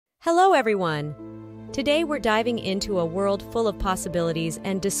Hello, everyone! Today we're diving into a world full of possibilities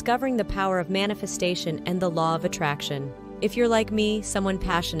and discovering the power of manifestation and the law of attraction. If you're like me, someone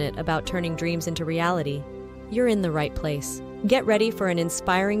passionate about turning dreams into reality, you're in the right place. Get ready for an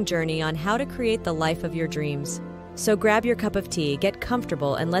inspiring journey on how to create the life of your dreams. So grab your cup of tea, get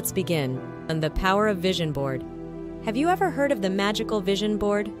comfortable, and let's begin. And the power of Vision Board. Have you ever heard of the magical vision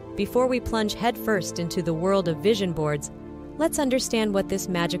board? Before we plunge headfirst into the world of vision boards, let's understand what this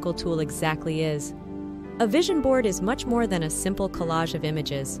magical tool exactly is. A vision board is much more than a simple collage of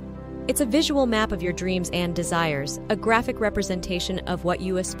images. It's a visual map of your dreams and desires, a graphic representation of what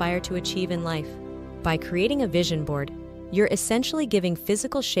you aspire to achieve in life. By creating a vision board, you're essentially giving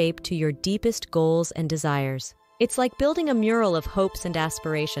physical shape to your deepest goals and desires. It's like building a mural of hopes and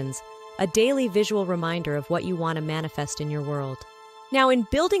aspirations, a daily visual reminder of what you want to manifest in your world. Now, in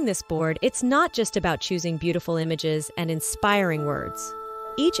building this board, it's not just about choosing beautiful images and inspiring words.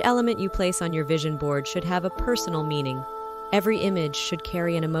 Each element you place on your vision board should have a personal meaning. Every image should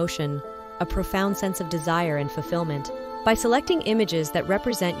carry an emotion, a profound sense of desire and fulfillment. By selecting images that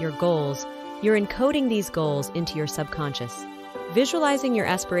represent your goals, you're encoding these goals into your subconscious. Visualizing your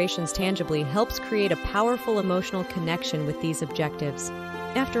aspirations tangibly helps create a powerful emotional connection with these objectives.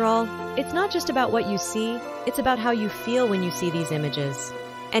 After all, it's not just about what you see, it's about how you feel when you see these images.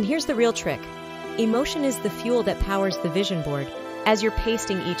 And here's the real trick. Emotion is the fuel that powers the vision board. As you're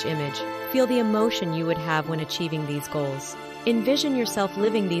pasting each image, feel the emotion you would have when achieving these goals. Envision yourself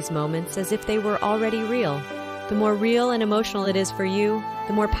living these moments as if they were already real. The more real and emotional it is for you,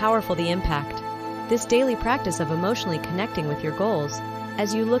 the more powerful the impact. This daily practice of emotionally connecting with your goals,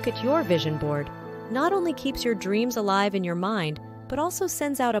 as you look at your vision board, not only keeps your dreams alive in your mind, but also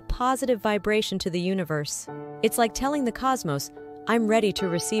sends out a positive vibration to the universe. It's like telling the cosmos, I'm ready to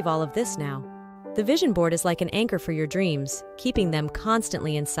receive all of this now. The vision board is like an anchor for your dreams, keeping them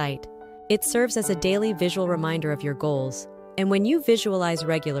constantly in sight. It serves as a daily visual reminder of your goals. And when you visualize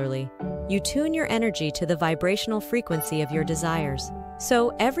regularly, you tune your energy to the vibrational frequency of your desires.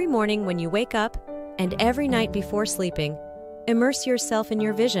 So every morning when you wake up, and every night before sleeping, immerse yourself in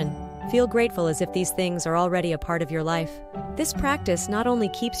your vision. Feel grateful as if these things are already a part of your life. This practice not only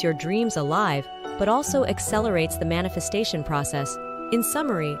keeps your dreams alive, but also accelerates the manifestation process. In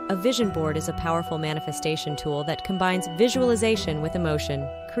summary, a vision board is a powerful manifestation tool that combines visualization with emotion,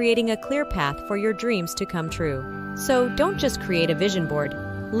 creating a clear path for your dreams to come true. So don't just create a vision board,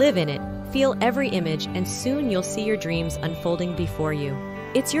 live in it, feel every image, and soon you'll see your dreams unfolding before you.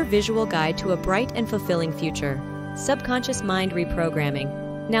 It's your visual guide to a bright and fulfilling future. Subconscious mind reprogramming.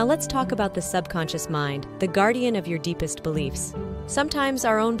 Now let's talk about the subconscious mind, the guardian of your deepest beliefs. Sometimes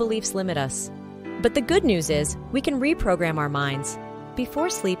our own beliefs limit us. But the good news is, we can reprogram our minds. Before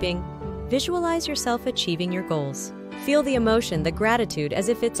sleeping, visualize yourself achieving your goals. Feel the emotion, the gratitude, as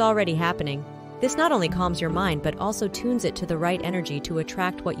if it's already happening. This not only calms your mind, but also tunes it to the right energy to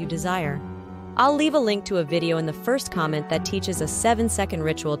attract what you desire. I'll leave a link to a video in the first comment that teaches a 7-second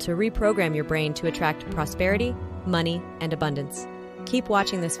ritual to reprogram your brain to attract prosperity, money, and abundance. Keep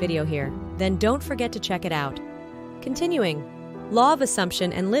watching this video here, then don't forget to check it out. Continuing, law of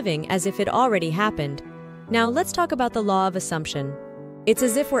assumption and living as if it already happened. Now let's talk about the law of assumption. It's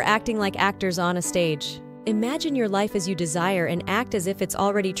as if we're acting like actors on a stage. Imagine your life as you desire and act as if it's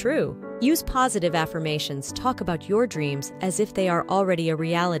already true. Use positive affirmations, talk about your dreams as if they are already a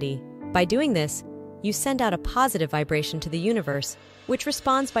reality. By doing this, you send out a positive vibration to the universe, which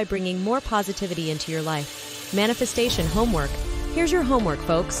responds by bringing more positivity into your life. Manifestation homework. Here's your homework,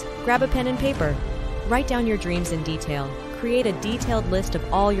 folks. Grab a pen and paper. Write down your dreams in detail. Create a detailed list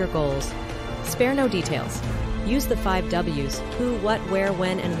of all your goals. Spare no details. Use the 5 W's: who, what, where,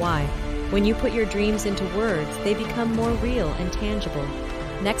 when, and why. When you put your dreams into words, they become more real and tangible.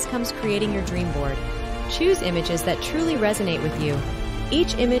 Next comes creating your dream board. Choose images that truly resonate with you.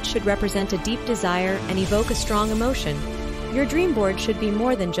 Each image should represent a deep desire and evoke a strong emotion. Your dream board should be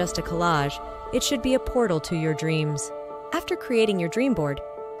more than just a collage. It should be a portal to your dreams. After creating your dream board,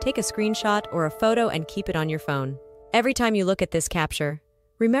 take a screenshot or a photo and keep it on your phone. Every time you look at this capture,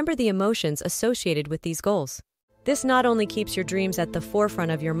 remember the emotions associated with these goals. This not only keeps your dreams at the forefront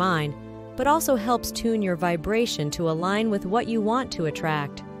of your mind, but also helps tune your vibration to align with what you want to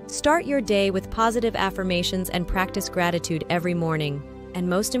attract. Start your day with positive affirmations and practice gratitude every morning. And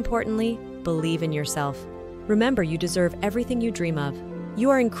most importantly, believe in yourself. Remember, you deserve everything you dream of. You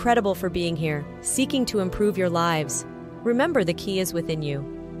are incredible for being here, seeking to improve your lives. Remember, the key is within you.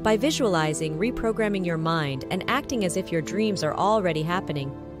 By visualizing, reprogramming your mind, and acting as if your dreams are already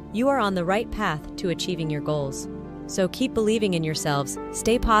happening, you are on the right path to achieving your goals. So keep believing in yourselves,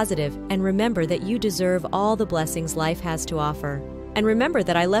 stay positive, and remember that you deserve all the blessings life has to offer. And remember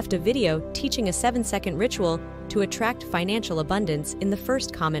that I left a video teaching a 7-second ritual to attract financial abundance in the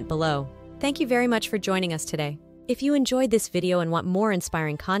first comment below. Thank you very much for joining us today. If you enjoyed this video and want more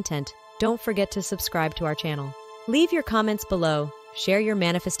inspiring content, don't forget to subscribe to our channel. Leave your comments below, share your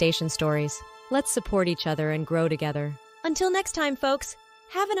manifestation stories. Let's support each other and grow together. Until next time, folks,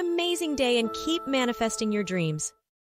 have an amazing day and keep manifesting your dreams.